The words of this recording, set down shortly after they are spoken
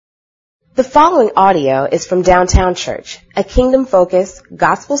The following audio is from Downtown Church, a kingdom-focused,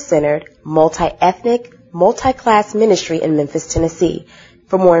 gospel-centered, multi-ethnic, multi-class ministry in Memphis, Tennessee.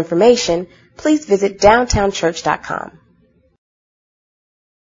 For more information, please visit downtownchurch.com.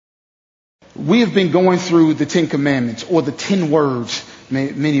 We have been going through the 10 Commandments, or the 10 words,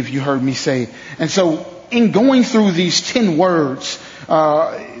 many of you heard me say. And so in going through these 10 words,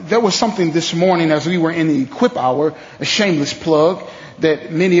 there was something this morning as we were in the Equip Hour, a shameless plug,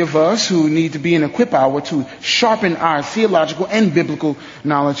 that many of us who need to be in Equip Hour to sharpen our theological and biblical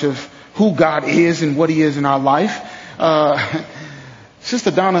knowledge of who God is and what He is in our life.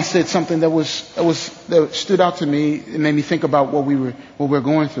 Sister Donna said something that stood out to me. It made me think about what we're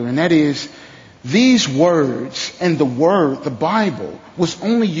going through, and that is these words and the Bible was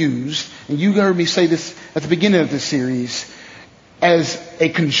only used, and you heard me say this at the beginning of the series, as a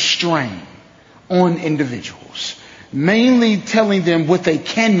constraint on individuals. Mainly telling them what they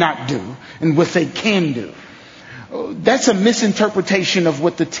cannot do and what they can do. That's a misinterpretation of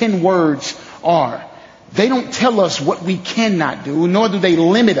what the 10 words are. They don't tell us what we cannot do, nor do they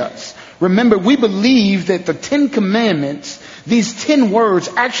limit us. Remember, we believe that the 10 Commandments, these 10 words,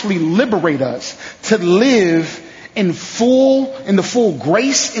 actually liberate us to live in the full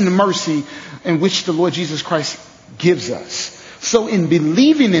grace and mercy in which the Lord Jesus Christ gives us. So in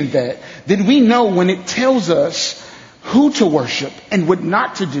believing in that, then we know when it tells us who to worship and what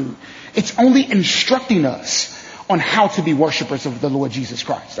not to do, it's only instructing us on how to be worshipers of the Lord Jesus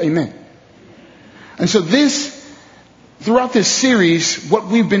Christ. Amen. And so throughout this series, what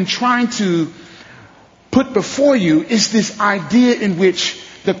we've been trying to put before you is this idea in which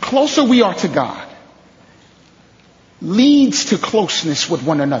the closer we are to God leads to closeness with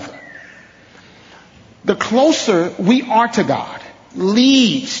one another. The closer we are to God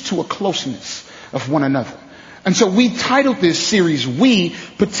leads to a closeness of one another. And so we titled this series,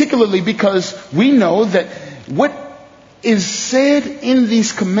 particularly because we know that what is said in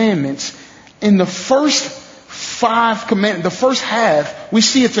these commandments, in the first 5 commandments, the first half, we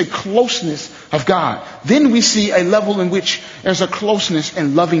see it's a closeness of God. Then we see a level in which there's a closeness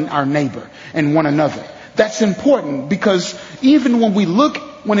in loving our neighbor and one another. That's important because even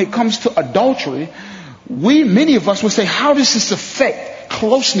when it comes to adultery, many of us would say, how does this affect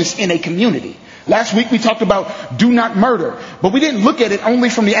closeness in a community? Last week we talked about do not murder, but we didn't look at it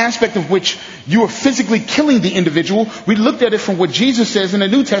only from the aspect of which you are physically killing the individual. We looked at it from what Jesus says in the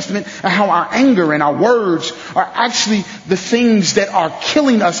New Testament and how our anger and our words are actually the things that are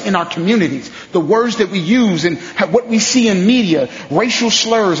killing us in our communities. The words that we use and what we see in media, racial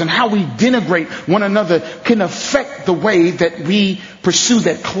slurs and how we denigrate one another can affect the way that we pursue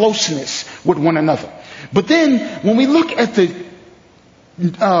that closeness with one another. But then when we look at this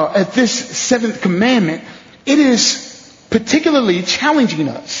 7th commandment, it is particularly challenging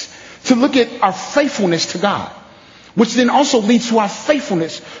us to look at our faithfulness to God, which then also leads to our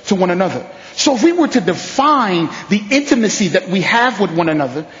faithfulness to one another. So if we were to define the intimacy that we have with one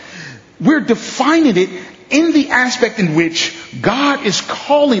another, we're defining it in the aspect in which God is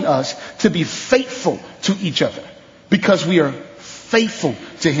calling us to be faithful to each other because we are faithful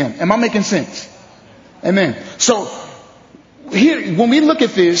to Him. Am I making sense? Amen. So here, when we look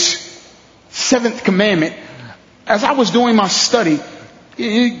at this 7th commandment, as I was doing my study,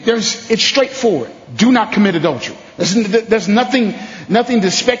 it's straightforward. Do not commit adultery. There's nothing to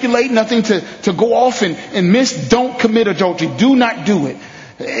speculate, nothing to go off and miss. Don't commit adultery. Do not do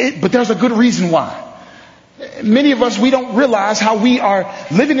it. But there's a good reason why. Many of us, we don't realize how we are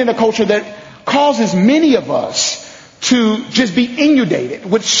living in a culture that causes many of us to just be inundated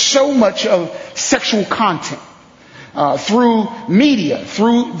with so much of sexual content. Through media,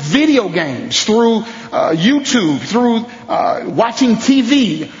 through video games, through YouTube, through watching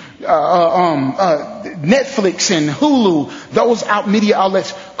TV, Netflix and Hulu, those media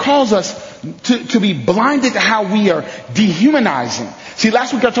outlets cause us to be blinded to how we are dehumanizing. See,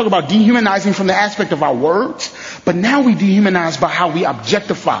 last week I talked about dehumanizing from the aspect of our words, but now we dehumanize by how we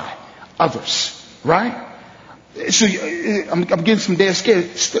objectify others, right? So I'm getting some dead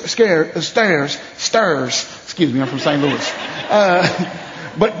stares. Excuse me, I'm from St. Louis.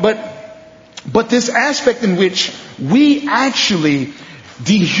 But this aspect in which we actually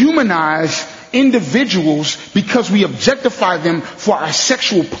dehumanize individuals because we objectify them for our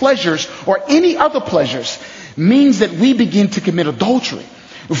sexual pleasures or any other pleasures means that we begin to commit adultery.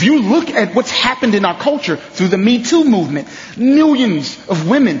 If you look at what's happened in our culture through the Me Too movement, millions of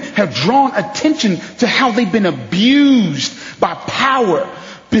women have drawn attention to how they've been abused by power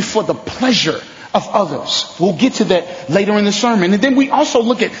before the pleasure of others. We'll get to that later in the sermon. And then we also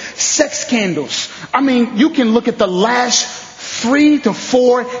look at sex scandals. I mean, you can look at the last 3 to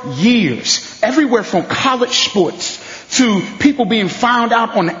 4 years, everywhere from college sports to people being found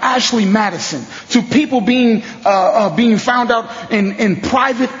out on Ashley Madison, to people being found out in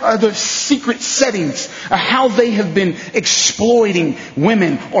private, other secret settings, how they have been exploiting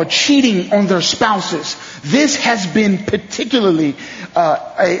women or cheating on their spouses. This has been particularly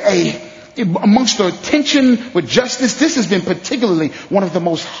amongst the tension with justice. This has been particularly one of the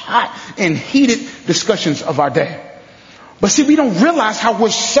most hot and heated discussions of our day. But see, we don't realize how we're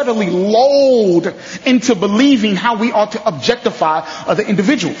subtly lulled into believing how we ought to objectify other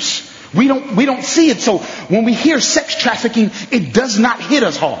individuals. We don't see it. So when we hear sex trafficking, it does not hit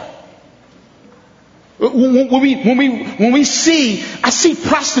us hard. When we see, I see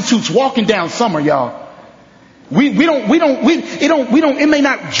prostitutes walking down Summer, y'all. It may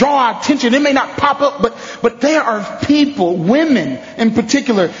not draw our attention. It may not pop up, but there are people, women in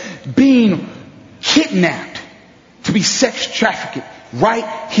particular, being kidnapped to be sex trafficked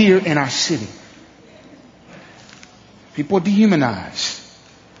right here in our city. People are dehumanized.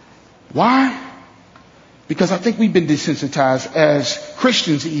 Why? Because I think we've been desensitized as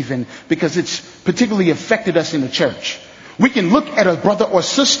Christians even, because it's particularly affected us in the church. We can look at a brother or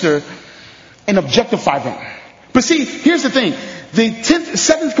sister and objectify them. But see, here's the thing. The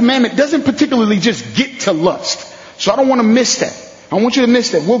 7th commandment doesn't particularly just get to lust. So I don't want to miss that. I want you to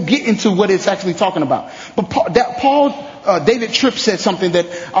miss that. We'll get into what it's actually talking about. But David Tripp said something that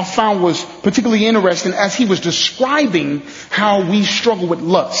I found was particularly interesting as he was describing how we struggle with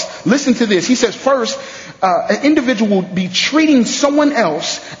lust. Listen to this. He says, first, an individual will be treating someone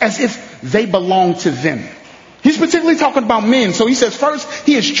else as if they belong to them. He's particularly talking about men. So he says, first,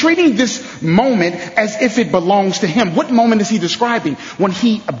 he is treating this moment as if it belongs to him. What moment is he describing? When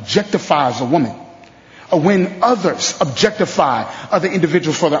he objectifies a woman. Or when others objectify other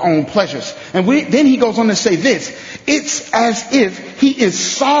individuals for their own pleasures. And then he goes on to say this. It's as if he is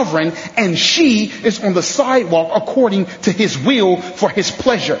sovereign and she is on the sidewalk according to his will for his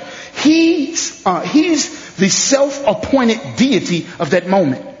pleasure. He's the self-appointed deity of that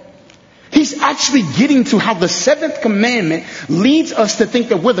moment. He's actually getting to how the 7th commandment leads us to think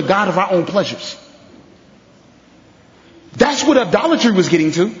that we're the God of our own pleasures. That's what idolatry was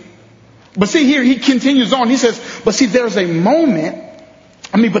getting to. But see, here he continues on. He says, but see, there's a moment.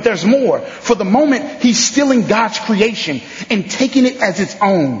 But there's more. For the moment, he's stealing God's creation and taking it as his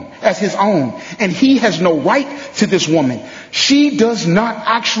own. And he has no right to this woman. She does not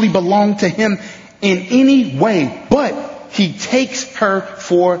actually belong to him in any way, but he takes her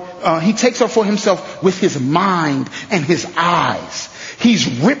for himself with his mind and his eyes.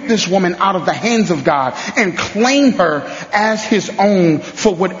 He's ripped this woman out of the hands of God and claimed her as his own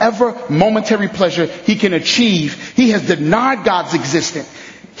for whatever momentary pleasure he can achieve. He has denied God's existence.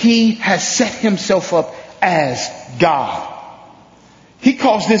 He has set himself up as God. He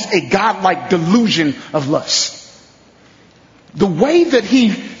calls this a godlike delusion of lust. The way that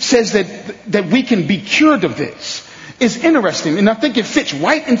he says that we can be cured of this is interesting, and I think it fits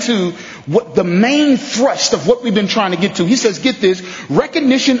right into what the main thrust of what we've been trying to get to. He says, get this,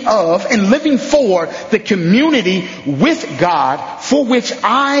 recognition of and living for the community with God for which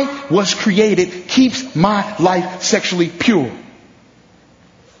I was created keeps my life sexually pure.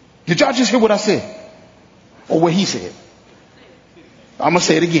 Did y'all just hear what I said? Or what he said? I'm going to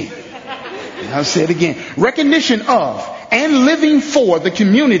say it again. I'll say it again. Recognition of and living for the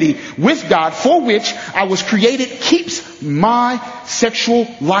community with God for which I was created keeps my sexual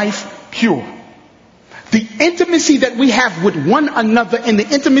life pure. The intimacy that we have with one another and the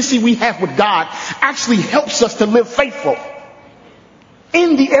intimacy we have with God actually helps us to live faithful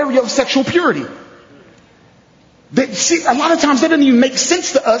in the area of sexual purity. A lot of times that doesn't even make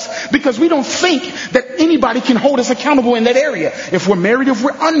sense to us because we don't think that anybody can hold us accountable in that area. If we're married, if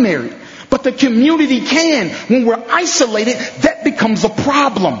we're unmarried. But the community can. When we're isolated, that becomes a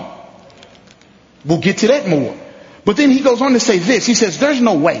problem. We'll get to that more. But then he goes on to say this. He says, there's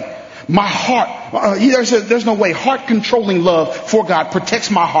no way. My heart, there's no way heart controlling love for God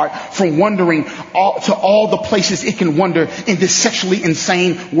protects my heart from wandering to all the places it can wander in this sexually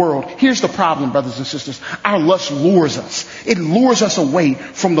insane world. Here's the problem, brothers and sisters. Our lust lures us. It lures us away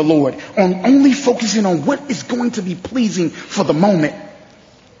from the Lord on only focusing on what is going to be pleasing for the moment.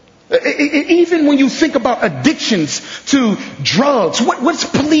 Even when you think about addictions to drugs, what's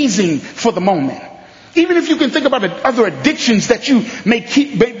pleasing for the moment? Even if you can think about other addictions that you may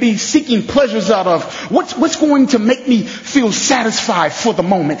be seeking pleasures out of, what's going to make me feel satisfied for the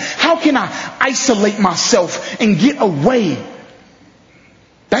moment? How can I isolate myself and get away?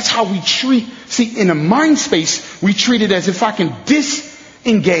 That's how we treat, in a mind space, we treat it as if I can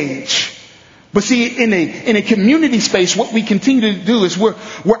disengage But see, in a community space, what we continue to do is we're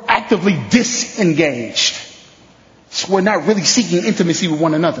actively disengaged. So we're not really seeking intimacy with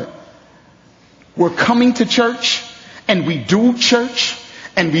one another. We're coming to church, and we do church,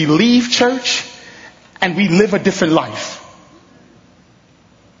 and we leave church, and we live a different life.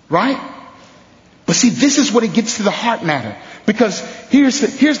 Right? But see, this is what it gets to the heart matter. Because here's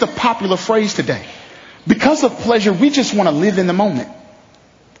the popular phrase today. Because of pleasure, we just want to live in the moment.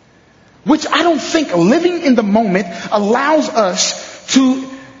 Which I don't think living in the moment allows us to,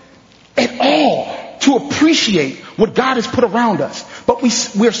 at all, to appreciate what God has put around us. But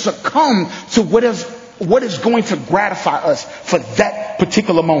we're succumbed to what is going to gratify us for that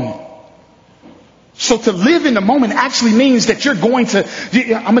particular moment. So to live in the moment actually means that I'm going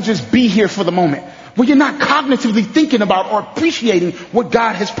to just be here for the moment. Well, you're not cognitively thinking about or appreciating what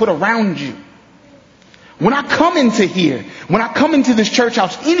God has put around you. When I come into here, when I come into this church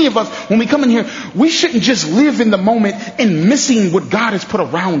house, any of us, when we come in here, we shouldn't just live in the moment and missing what God has put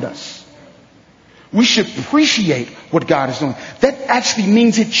around us. We should appreciate what God is doing. That actually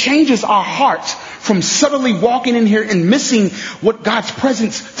means it changes our hearts from subtly walking in here and missing what God's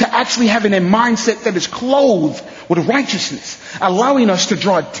presence to actually having a mindset that is clothed with righteousness, allowing us to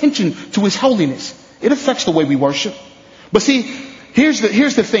draw attention to His holiness. It affects the way we worship. But see, here's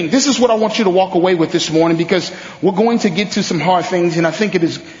the thing. This is what I want you to walk away with this morning, because we're going to get to some hard things, and I think it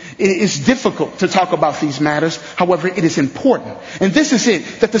is difficult to talk about these matters. However, it is important. And this is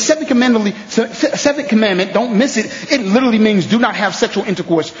it. That the seventh commandment, don't miss it. It literally means do not have sexual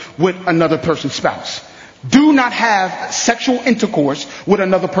intercourse with another person's spouse. Do not have sexual intercourse with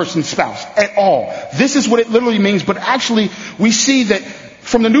another person's spouse at all. This is what it literally means. But actually, we see that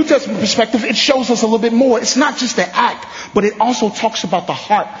from the New Testament perspective, it shows us a little bit more. It's not just the act, but it also talks about the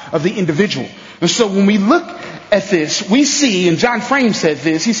heart of the individual. And so when we look at this, we see, and John Frame said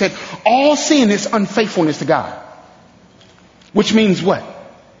this, he said, all sin is unfaithfulness to God. Which means what?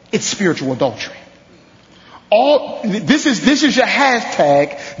 It's spiritual adultery. This is your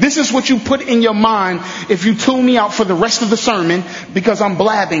hashtag. This is what you put in your mind if you tune me out for the rest of the sermon, because I'm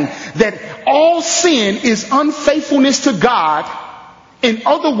blabbing, that all sin is unfaithfulness to God. In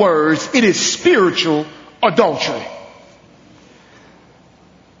other words, it is spiritual adultery.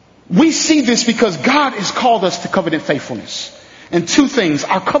 We see this because God has called us to covenant faithfulness. And two things.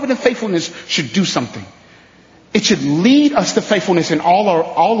 Our covenant faithfulness should do something. It should lead us to faithfulness in all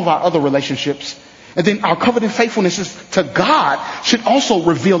of our other relationships. And then our covenant faithfulness to God should also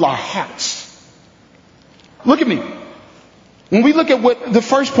reveal our hearts. Look at me. When we look at what the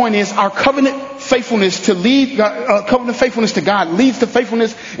first point is, our covenant faithfulness to God leads to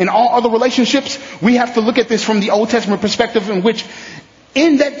faithfulness in all other relationships. We have to look at this from the Old Testament perspective, in which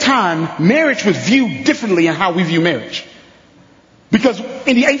in that time, marriage was viewed differently in how we view marriage. Because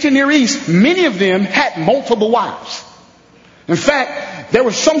in the ancient Near East, many of them had multiple wives. In fact, there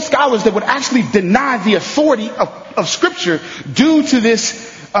were some scholars that would actually deny the authority of Scripture due to this,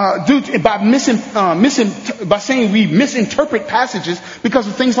 by saying we misinterpret passages because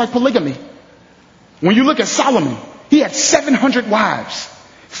of things like polygamy. When you look at Solomon, he had 700 wives,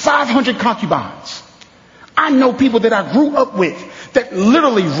 500 concubines. I know people that I grew up with that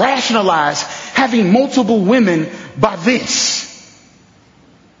literally rationalize having multiple women by this.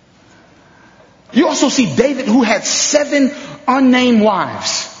 You also see David, who had 7 unnamed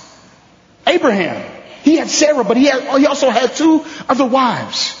wives. Abraham, he had Sarah, but he also had 2 other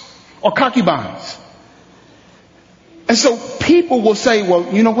wives or concubines. And so people will say,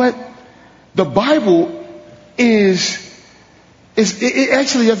 well, you know what? The Bible it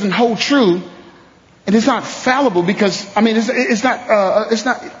actually doesn't hold true. And it's not fallible because, it's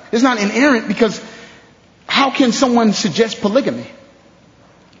not inerrant, because how can someone suggest polygamy?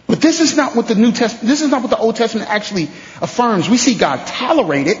 But this is not what this is not what the Old Testament actually affirms. We see God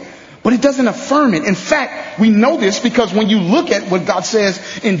tolerate it, but it doesn't affirm it. In fact, we know this because when you look at what God says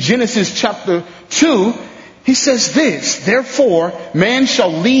in Genesis chapter 2, He says this: therefore, man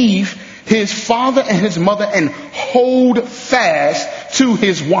shall leave his father and his mother and hold fast to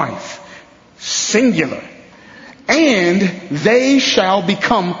his wife. Singular. And they shall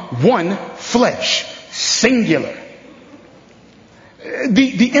become one flesh. Singular.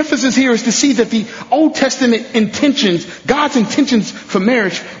 The emphasis here is to see that the Old Testament intentions, God's intentions for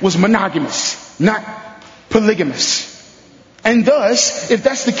marriage, was monogamous, not polygamous. And thus, if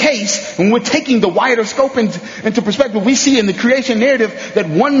that's the case, when we're taking the wider scope into perspective, we see in the creation narrative that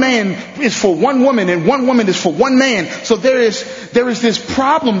one man is for one woman and one woman is for one man. So there is this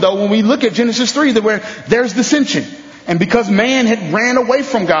problem, though, when we look at Genesis 3, where there's dissension. And because man had ran away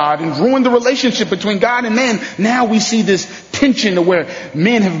from God and ruined the relationship between God and man, now we see this tension to where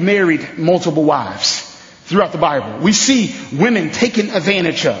men have married multiple wives throughout the Bible. We see women taken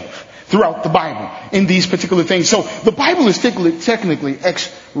advantage of throughout the Bible in these particular things. So the Bible is technically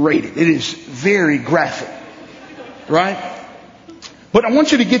X-rated. It is very graphic, right? But I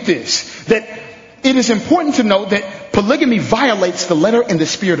want you to get this, that it is important to note that polygamy violates the letter and the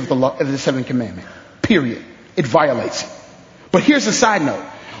spirit of the law of the seventh commandment. Period. It violates it. But here's a side note.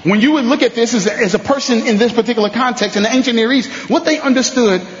 When you would look at this as a person in this particular context in the ancient Near East, what they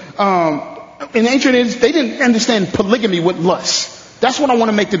understood in the ancient Near East, they didn't understand polygamy with lust. That's what I want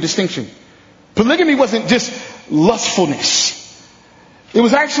to make the distinction. Polygamy wasn't just lustfulness. It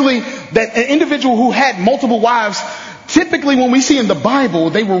was actually that an individual who had multiple wives, typically when we see in the Bible,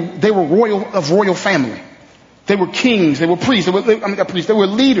 they were royal family. They were kings, they were priests, they were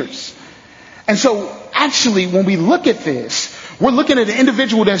leaders. And so actually when we look at this, we're looking at an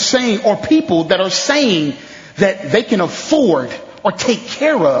individual that's saying, or people that are saying that they can afford or take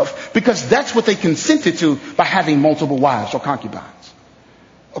care of because that's what they consented to by having multiple wives or concubines.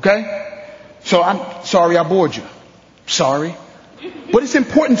 Okay? So I'm sorry I bored you. Sorry. But it's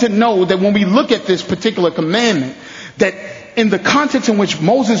important to know that when we look at this particular commandment, that in the context in which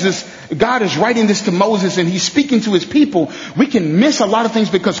God is writing this to Moses and he's speaking to his people, we can miss a lot of things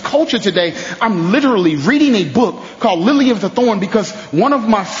because culture today, I'm literally reading a book called Lily of the Thorn because one of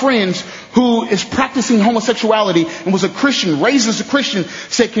my friends who is practicing homosexuality and was a Christian, raised as a Christian,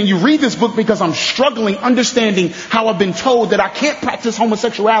 said, can you read this book because I'm struggling understanding how I've been told that I can't practice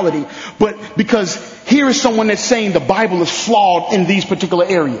homosexuality, but because here is someone that's saying the Bible is flawed in these particular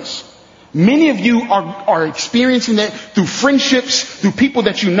areas. Many of you are experiencing that through friendships, through people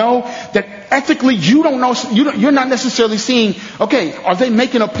that you know, that ethically you don't know, you're not necessarily seeing, okay, are they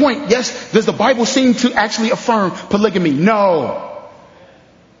making a point? Yes. Does the Bible seem to actually affirm polygamy? No.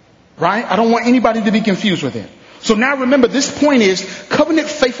 Right? I don't want anybody to be confused with it. So now remember, this point is covenant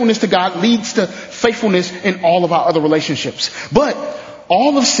faithfulness to God leads to faithfulness in all of our other relationships. But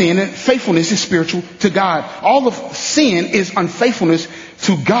all of sin and faithfulness is spiritual to God. All of sin is unfaithfulness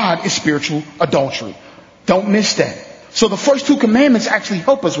to God is spiritual adultery. Don't miss that. So the first two commandments actually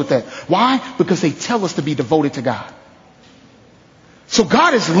help us with that. Why? Because they tell us to be devoted to God. So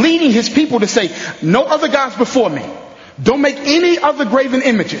God is leading his people to say, no other gods before me. Don't make any other graven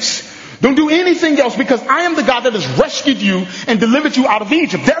images. Don't do anything else because I am the God that has rescued you and delivered you out of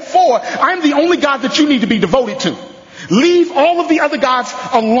Egypt. Therefore, I am the only God that you need to be devoted to. Leave all of the other gods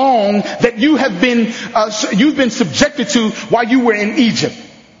alone that you've been subjected to while you were in Egypt.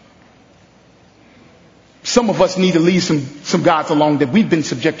 Some of us need to leave some gods alone that we've been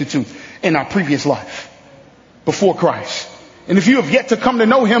subjected to in our previous life before Christ. And if you have yet to come to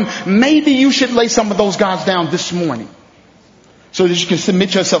know him, maybe you should lay some of those gods down this morning so that you can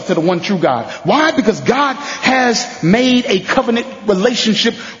submit yourself to the one true God. Why? Because God has made a covenant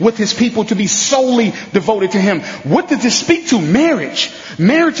relationship with his people to be solely devoted to him. What does this speak to? Marriage.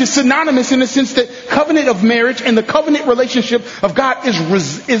 Marriage is synonymous in the sense that covenant of marriage and the covenant relationship of God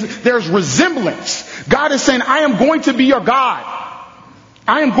there's resemblance. God is saying, I am going to be your God.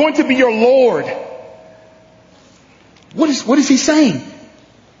 I am going to be your Lord. What is he saying?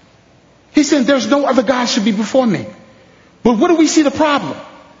 He said, there's no other God should be before me. But what do we see the problem?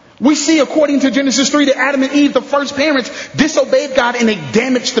 We see, according to Genesis 3, that Adam and Eve, the first parents, disobeyed God and they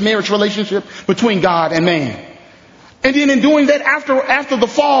damaged the marriage relationship between God and man. And then in doing that, after the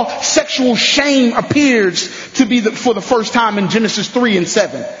fall, sexual shame appears to be for the first time in Genesis 3 and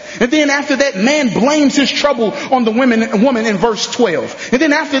 7. And then after that, man blames his trouble on the woman in verse 12. And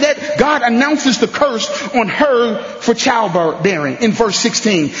then after that, God announces the curse on her for childbearing in verse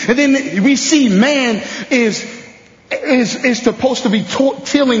 16. And then we see man is supposed to be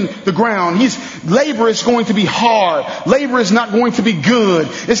tilling the ground. Labor is going to be hard. Labor is not going to be good.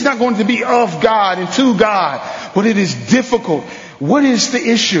 It's not going to be of God and to God. But it is difficult. What is the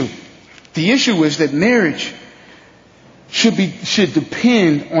issue? The issue is that marriage should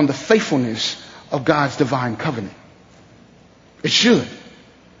depend on the faithfulness of God's divine covenant. It should.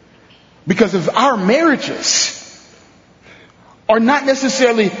 Because if our marriages are not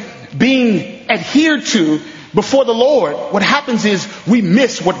necessarily being adhered to before the Lord, what happens is we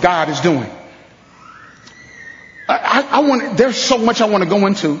miss what God is doing. There's so much I want to go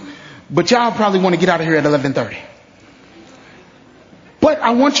into, but y'all probably want to get out of here at 11:30. But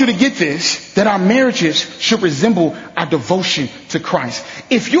I want you to get this, that our marriages should resemble our devotion to Christ.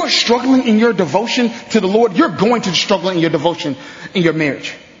 If you're struggling in your devotion to the Lord, you're going to struggle in your devotion in your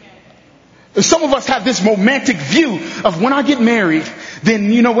marriage. Some of us have this romantic view of when I get married,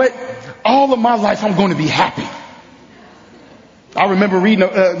 then you know what? All of my life I'm going to be happy. I remember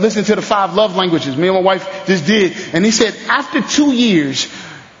listening to the 5 love languages. Me and my wife just did. And he said, after 2 years,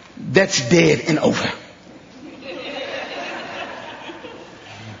 that's dead and over.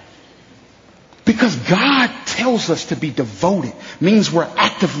 Because God tells us to be devoted means we're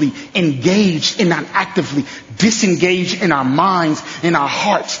actively engaged and not actively disengaged in our minds, in our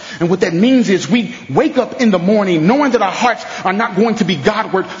hearts. And what that means is we wake up in the morning knowing that our hearts are not going to be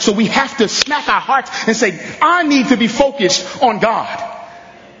Godward. So we have to smack our hearts and say, I need to be focused on God.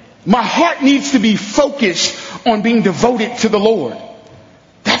 My heart needs to be focused on being devoted to the Lord.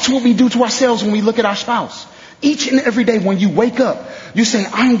 That's what we do to ourselves when we look at our spouse. Each and every day when you wake up, you say,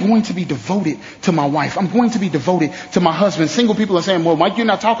 I'm going to be devoted to my wife. I'm going to be devoted to my husband. Single people are saying, well, Mike, you're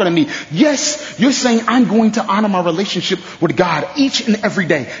not talking to me. Yes, you're saying I'm going to honor my relationship with God each and every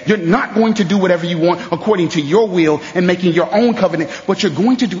day. You're not going to do whatever you want according to your will and making your own covenant, but you're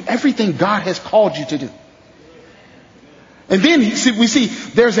going to do everything God has called you to do. And then we see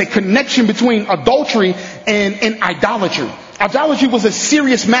there's a connection between adultery and idolatry. Idolatry was a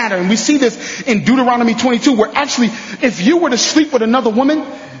serious matter, and we see this in Deuteronomy 22, where actually, if you were to sleep with another woman,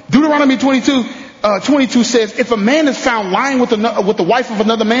 Deuteronomy 22 says, if a man is found lying with the wife of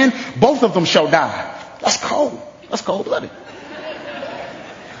another man, both of them shall die. That's cold. That's cold-blooded.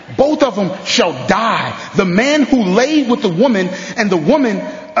 Both of them shall die. The man who lay with the woman and the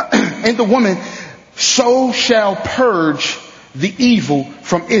woman, so shall purge the evil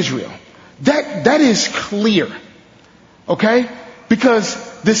from Israel. That is clear. Okay?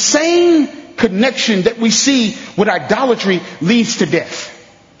 Because the same connection that we see with idolatry leads to death.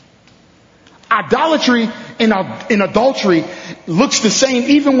 Idolatry and adultery looks the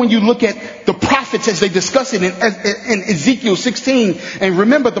same even when you look at the prophets as they discuss it in Ezekiel 16. And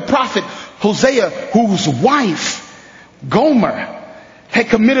remember the prophet Hosea, whose wife, Gomer, had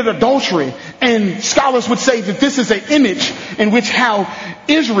committed adultery. And scholars would say that this is an image in which how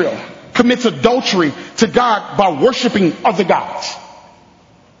Israel commits adultery to God by worshiping other gods.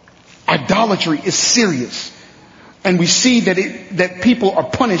 Idolatry is serious. And we see that people are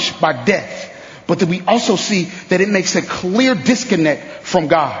punished by death. But that we also see that it makes a clear disconnect from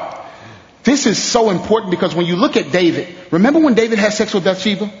God. This is so important because when you look at David, remember when David had sex with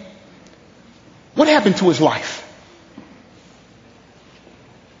Bathsheba? What happened to his life?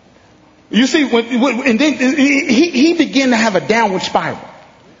 You see, and then he began to have a downward spiral.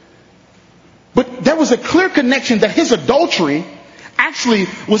 But there was a clear connection that his adultery actually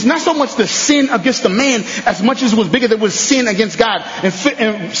was not so much the sin against the man as much as it was bigger than it was sin against God. In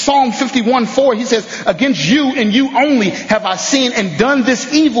Psalm 51:4, he says, against you and you only have I sinned and done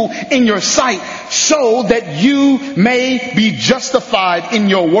this evil in your sight so that you may be justified in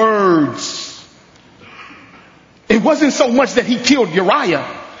your words. It wasn't so much that he killed Uriah.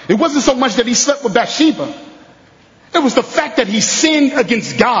 It wasn't so much that he slept with Bathsheba. It was the fact that he sinned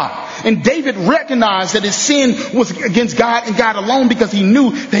against God. And David recognized that his sin was against God and God alone because he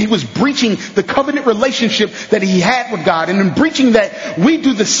knew that he was breaching the covenant relationship that he had with God. And in breaching that, we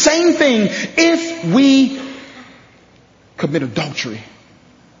do the same thing if we commit adultery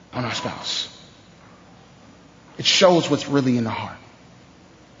on our spouse. It shows what's really in the heart.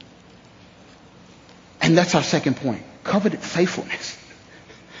 And that's our second point. Covenant faithfulness.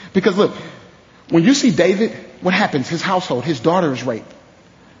 Because look, when you see David, what happens? His household, his daughter is raped.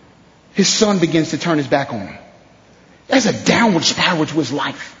 His son begins to turn his back on him. There's a downward spiral to his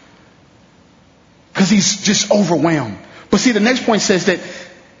life. Because he's just overwhelmed. But see, the next point says that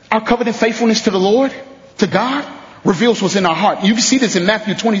our covenant faithfulness to the Lord, to God, reveals what's in our heart. You can see this in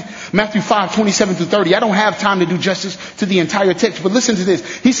Matthew 5:27-30. I don't have time to do justice to the entire text, but listen to this.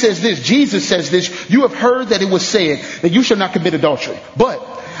 He says this, Jesus says this, you have heard that it was said that you shall not commit adultery. But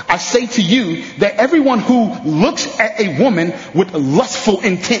I say to you that everyone who looks at a woman with lustful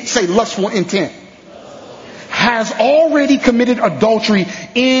intent, say lustful intent, has already committed adultery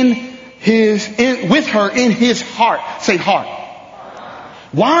with her in his heart. Say heart.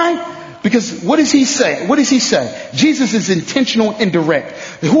 Why? Because what does he say? What does he say? Jesus is intentional and direct.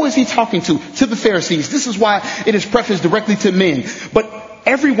 Who is he talking to? To the Pharisees. This is why it is prefaced directly to men. But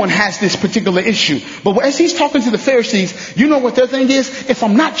everyone has this particular issue. But as he's talking to the Pharisees, you know what their thing is? If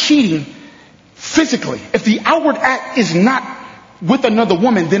I'm not cheating physically, if the outward act is not with another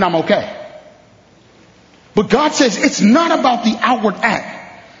woman, then I'm okay. But God says it's not about the outward act.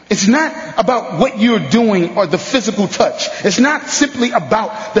 It's not about what you're doing or the physical touch. It's not simply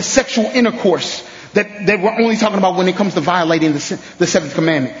about the sexual intercourse that we're only talking about when it comes to violating the seventh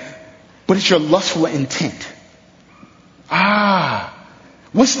commandment. But it's your lustful intent.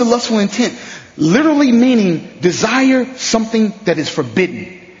 What's the lustful intent? Literally meaning desire something that is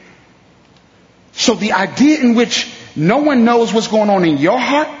forbidden. So the idea in which no one knows what's going on in your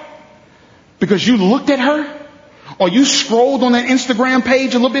heart because you looked at her, or you scrolled on that Instagram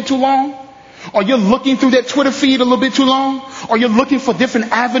page a little bit too long, or you're looking through that Twitter feed a little bit too long, or you're looking for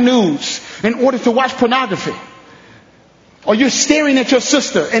different avenues in order to watch pornography. Or you're staring at your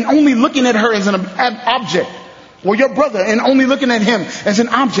sister and only looking at her as an object. Or your brother and only looking at him as an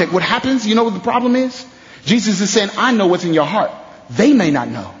object. What happens? You know what the problem is? Jesus is saying, I know what's in your heart. They may not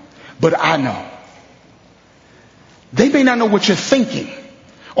know, but I know. They may not know what you're thinking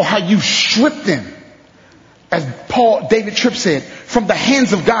or how you strip them, as David Tripp said, from the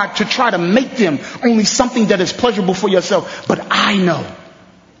hands of God to try to make them only something that is pleasurable for yourself. But I know.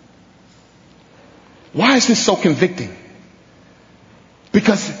 Why is this so convicting?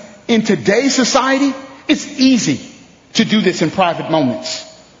 Because in today's society, it's easy to do this in private moments.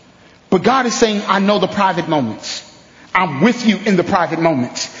 But God is saying, I know the private moments. I'm with you in the private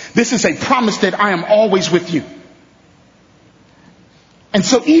moments. This is a promise that I am always with you. And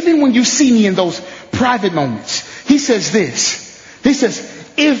so even when you see me in those private moments, he says this. He says,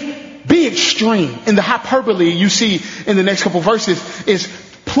 be extreme. In the hyperbole you see in the next couple verses is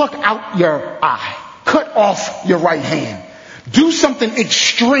pluck out your eye. Cut off your right hand. Do something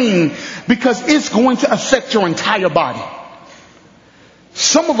extreme because it's going to affect your entire body.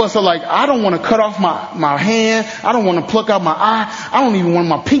 Some of us are like, I don't want to cut off my hand. I don't want to pluck out my eye. I don't even want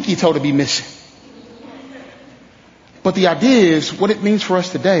my pinky toe to be missing. But the idea is, what it means for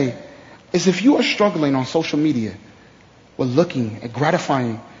us today is if you are struggling on social media with looking at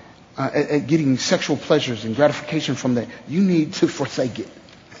gratifying, at getting sexual pleasures and gratification from that, you need to forsake it.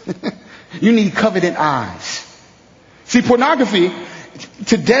 You need covenant eyes. See, pornography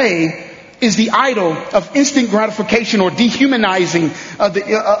today is the idol of instant gratification or dehumanizing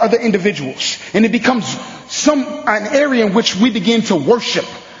other individuals. And it becomes an area in which we begin to worship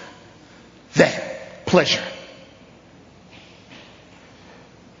that pleasure.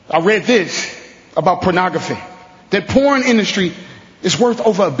 I read this about pornography. That porn industry is worth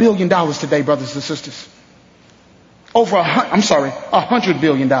over $1 billion today, brothers and sisters. $100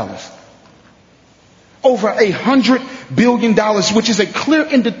 billion. Over $100 billion, which is a clear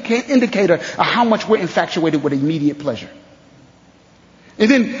indicator of how much we're infatuated with immediate pleasure.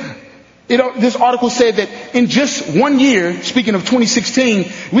 And then, this article said that in just 1 year, speaking of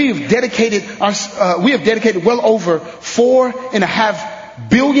 2016, we have dedicated well over 4.5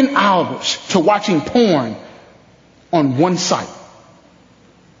 billion hours to watching porn on one site.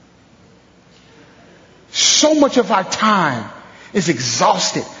 So much of our time is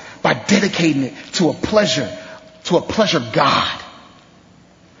exhausted by dedicating it to a pleasure God.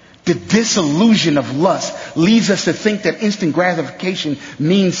 The disillusion of lust leads us to think that instant gratification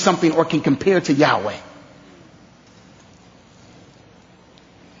means something or can compare to Yahweh.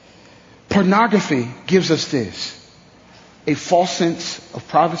 Pornography gives us this: a false sense of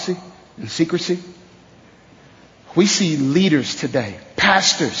privacy and secrecy. We see leaders today,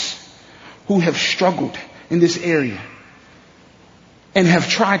 pastors, who have struggled in this area and have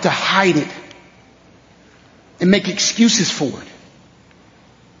tried to hide it and make excuses for it.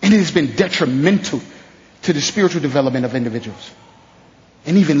 And it has been detrimental to the spiritual development of individuals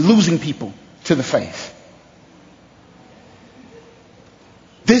and even losing people to the faith.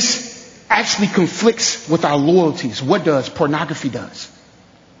 This actually conflicts with our loyalties. What does pornography does?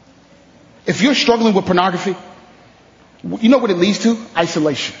 If you're struggling with pornography, you know what it leads to?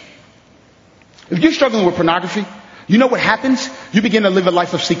 Isolation. If you're struggling with pornography, you know what happens? You begin to live a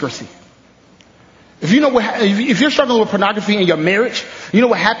life of secrecy. If you're struggling with pornography in your marriage, you know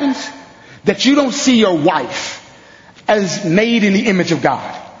what happens? That you don't see your wife as made in the image of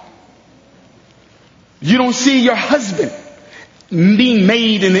God. You don't see your husband being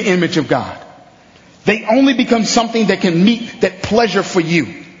made in the image of God. They only become something that can meet that pleasure for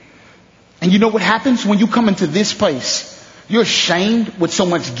you. And you know what happens when you come into this place? You're shamed with so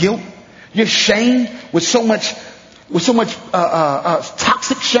much guilt. You're shamed with so much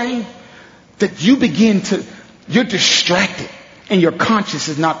toxic shame that you're distracted and your conscience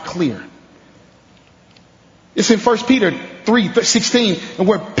is not clear. It's in 1 Peter 3:16, and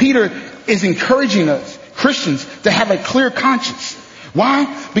where Peter is encouraging us, Christians, to have a clear conscience. Why?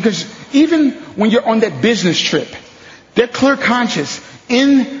 Because even when you're on that business trip, that clear conscience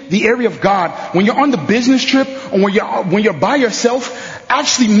in the area of God, when you're on the business trip or when you're by yourself,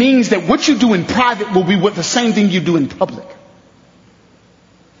 actually means that what you do in private will be the same thing you do in public.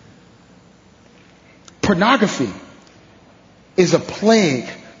 Pornography is a plague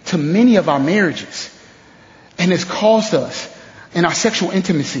to many of our marriages, and has caused us in our sexual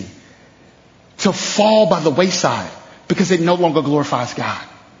intimacy to fall by the wayside because it no longer glorifies God.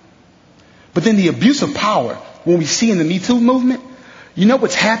 But then the abuse of power when we see in the Me Too movement, you know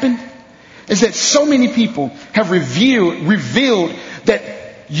what's happened? Is that so many people have revealed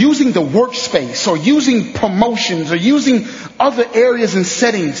that using the workspace or using promotions or using other areas and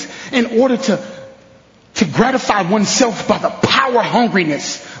settings in order to gratify oneself by the power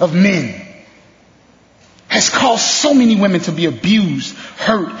hungriness of men has caused so many women to be abused,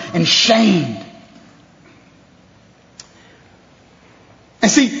 hurt, and shamed.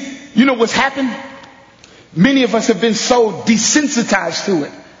 And see, you know what's happened? Many of us have been so desensitized to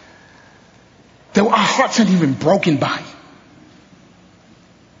it that our hearts aren't even broken by it.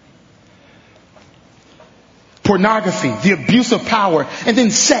 Pornography, the abuse of power, and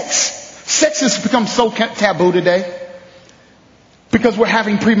then sex. Sex has become so taboo today because we're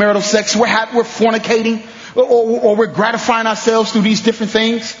having premarital sex, we're fornicating, or we're gratifying ourselves through these different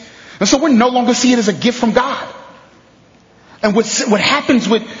things. And so we no longer see it as a gift from God. And what happens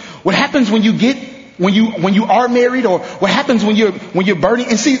when you are married, or what happens when you're burning.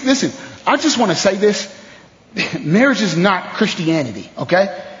 And see, listen, I just want to say this. Marriage is not Christianity,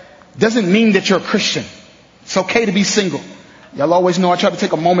 okay? Doesn't mean that you're a Christian. It's okay to be single. Y'all always know I try to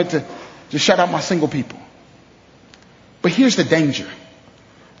take a moment to shout out my single people. But here's the danger.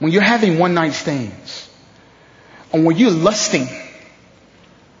 When you're having one night stands, and when you're lusting,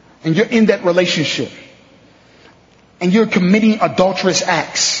 and you're in that relationship, and you're committing adulterous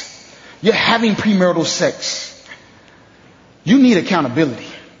acts, you're having premarital sex, you need accountability.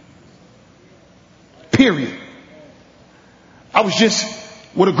 Period. I was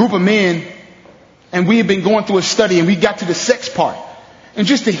just with a group of men, and we had been going through a study, and we got to the sex part. And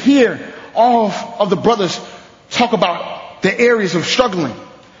just to hear all of the brothers talk about the areas of struggling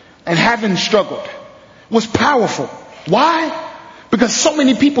and having struggled was powerful. Why? Because so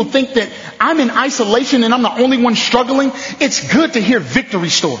many people think that I'm in isolation and I'm the only one struggling. It's good to hear victory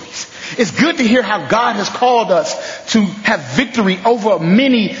stories. It's good to hear how God has called us to have victory over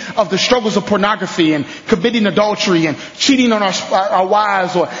many of the struggles of pornography and committing adultery and cheating on our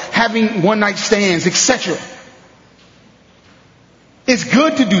wives or having one night stands, etc. It's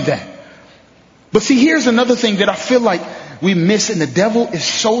good to do that. But see, here's another thing that I feel like we miss, and the devil is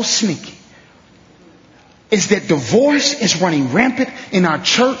so sneaky, is that divorce is running rampant in our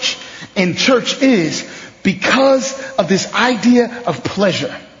church, and church is because of this idea of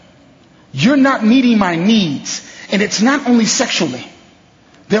pleasure. You're not meeting my needs, and it's not only sexually.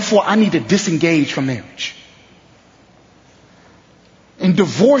 Therefore, I need to disengage from marriage. And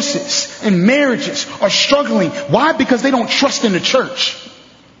divorces and marriages are struggling. Why? Because they don't trust in the church.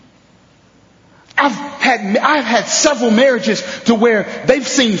 I've had several marriages to where they've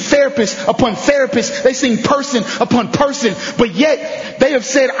seen therapist upon therapist, they've seen person upon person, but yet they have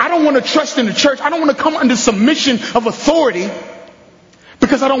said, I don't want to trust in the church. I don't want to come under submission of authority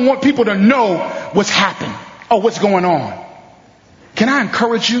because I don't want people to know what's happened or what's going on. Can I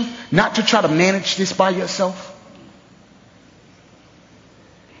encourage you not to try to manage this by yourself?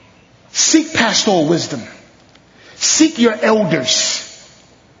 Seek pastoral wisdom. Seek your elders.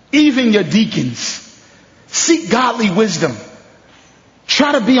 Even your deacons. Seek godly wisdom.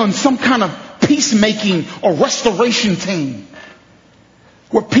 Try to be on some kind of peacemaking or restoration team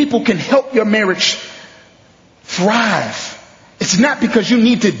where people can help your marriage thrive. It's not because you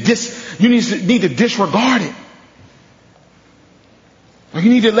need to disregard it, or you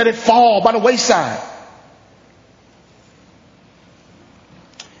need to let it fall by the wayside.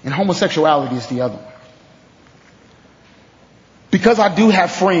 And homosexuality is the other one. Because I do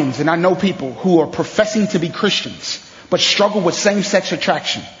have friends and I know people who are professing to be Christians but struggle with same-sex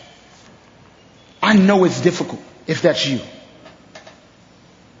attraction. I know it's difficult if that's you.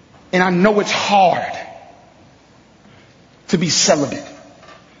 And I know it's hard to be celibate.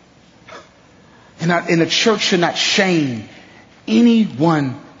 And the church should not shame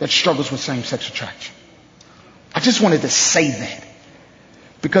anyone that struggles with same-sex attraction. I just wanted to say that.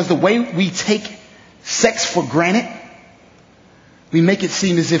 Because the way we take sex for granted, we make it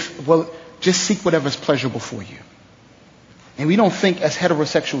seem as if, well, just seek whatever's pleasurable for you. And we don't think as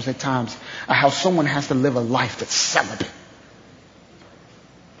heterosexuals at times how someone has to live a life that's celibate.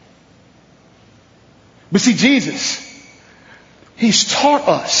 But see, Jesus, He's taught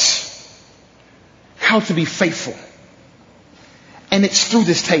us how to be faithful. And it's through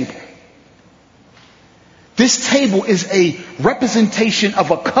this table. This table is a representation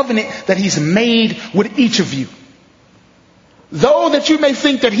of a covenant that He's made with each of you. Though that you may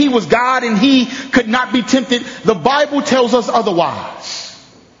think that He was God and He could not be tempted, the Bible tells us otherwise.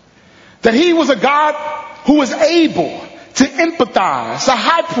 That He was a God who was able to empathize, a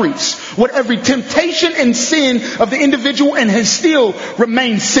high priest, with every temptation and sin of the individual and has still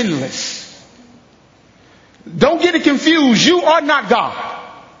remained sinless. Don't get it confused. You are not God.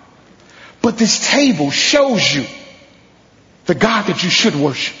 But this table shows you the God that you should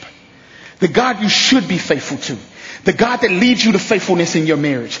worship. The God you should be faithful to. The God that leads you to faithfulness in your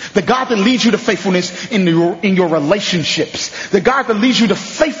marriage. The God that leads you to faithfulness in your relationships. The God that leads you to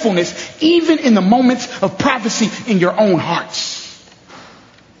faithfulness even in the moments of privacy in your own hearts.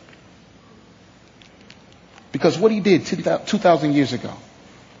 Because what he did 2,000 years ago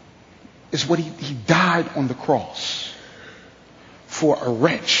is what he died on the cross for a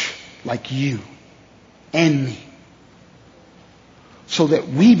wretch like you and me. So that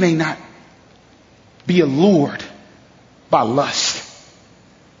we may not be allured by lust,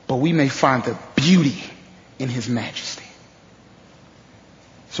 but we may find the beauty in his majesty.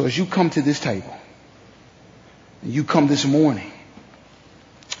 So as you come to this table, and you come this morning,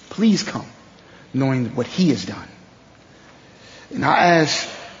 please come knowing what he has done. And I ask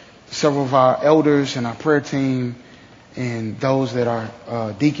several of our elders and our prayer team and those that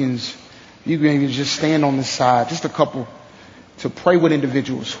are deacons, you can maybe just stand on this side, just a couple, to pray with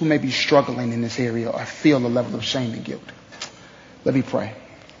individuals who may be struggling in this area or feel a level of shame and guilt. Let me pray.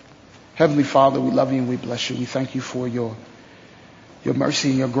 Heavenly Father, we love you and we bless you. We thank you for your mercy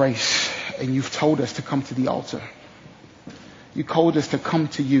and your grace. And you've told us to come to the altar. You told us to come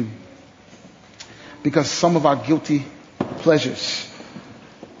to you because some of our guilty pleasures,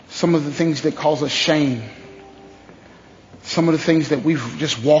 some of the things that cause us shame, some of the things that we've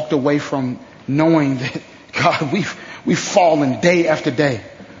just walked away from, knowing that, God, we've fallen day after day,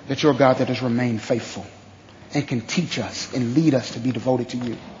 that you're a God that has remained faithful and can teach us and lead us to be devoted to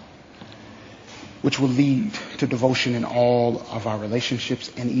you, which will lead to devotion in all of our relationships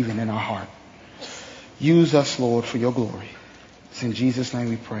and even in our heart. Use us, Lord, for your glory. It's in Jesus' name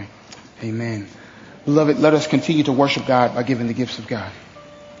we pray. Amen. Beloved, let us continue to worship God by giving the gifts of God.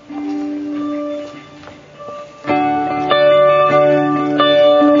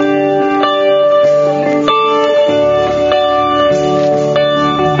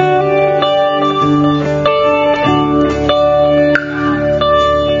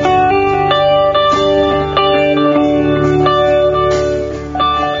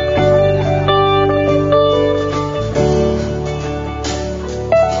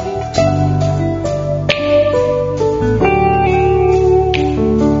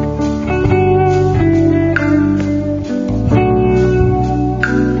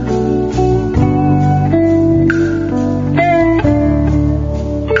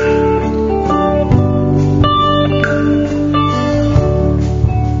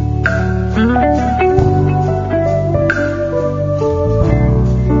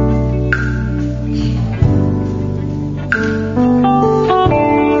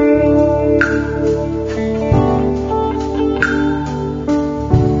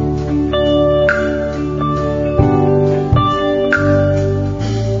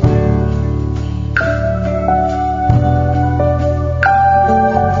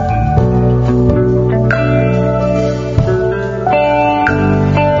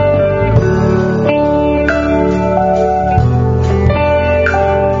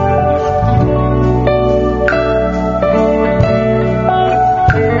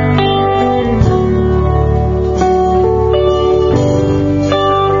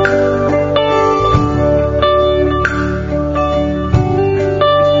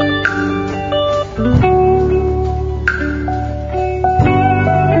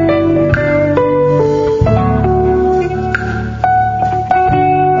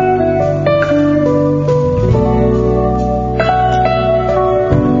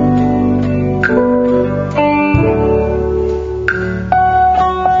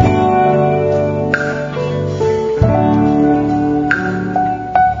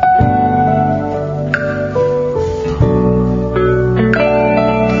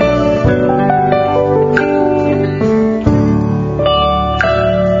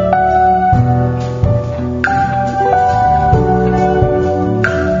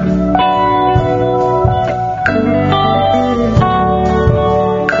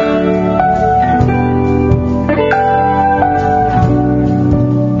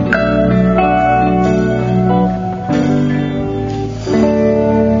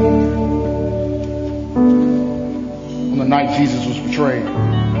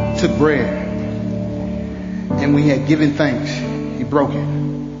 Took bread, and when he had given thanks, he broke it.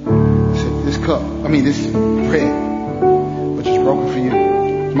 He said, this bread, which is broken for you,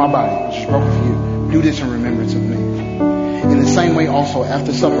 my body, which is broken for you, do this in remembrance of me. In the same way also,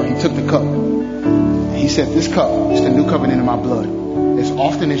 after supper, he took the cup. And he said, this cup is the new covenant in my blood. As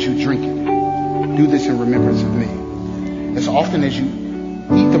often as you drink it, do this in remembrance of me. As often as you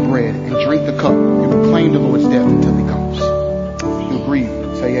eat the bread and drink the cup, you proclaim proclaim the Lord's death until he comes. You agree?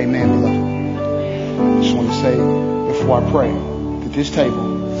 Say amen, beloved. I just want to say before I pray that this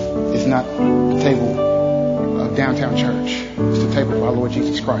table is not the table of Downtown Church. It's the table of our Lord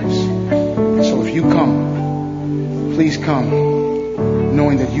Jesus Christ. And so if you come, please come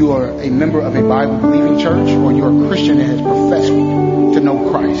knowing that you are a member of a Bible-believing church or you are a Christian that has professed to know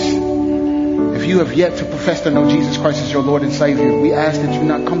Christ. If you have yet to profess to know Jesus Christ as your Lord and Savior, we ask that you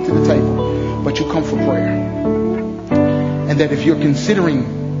not come to the table, but you come for prayer. And that if you're considering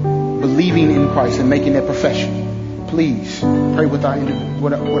believing in Christ and making that profession, please pray with our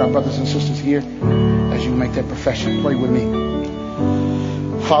brothers and sisters here as you make that profession. Pray with me.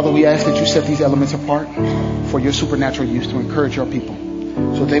 Father, we ask that you set these elements apart for your supernatural use to encourage your people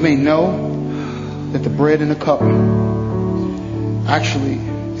so they may know that the bread and the cup actually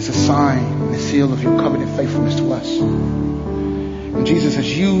is a sign and a seal of your covenant faithfulness to us. And Jesus,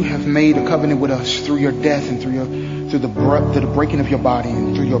 as you have made a covenant with us through your death and through the breaking of your body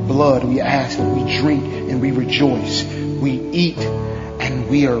and through your blood, we ask that we drink and we rejoice. We eat and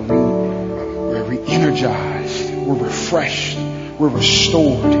we're re-energized. We're refreshed. We're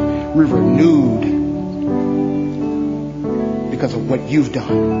restored. We're renewed because of what you've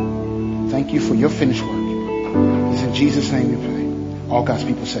done. Thank you for your finished work. It's in Jesus' name we pray. All God's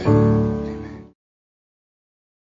people say.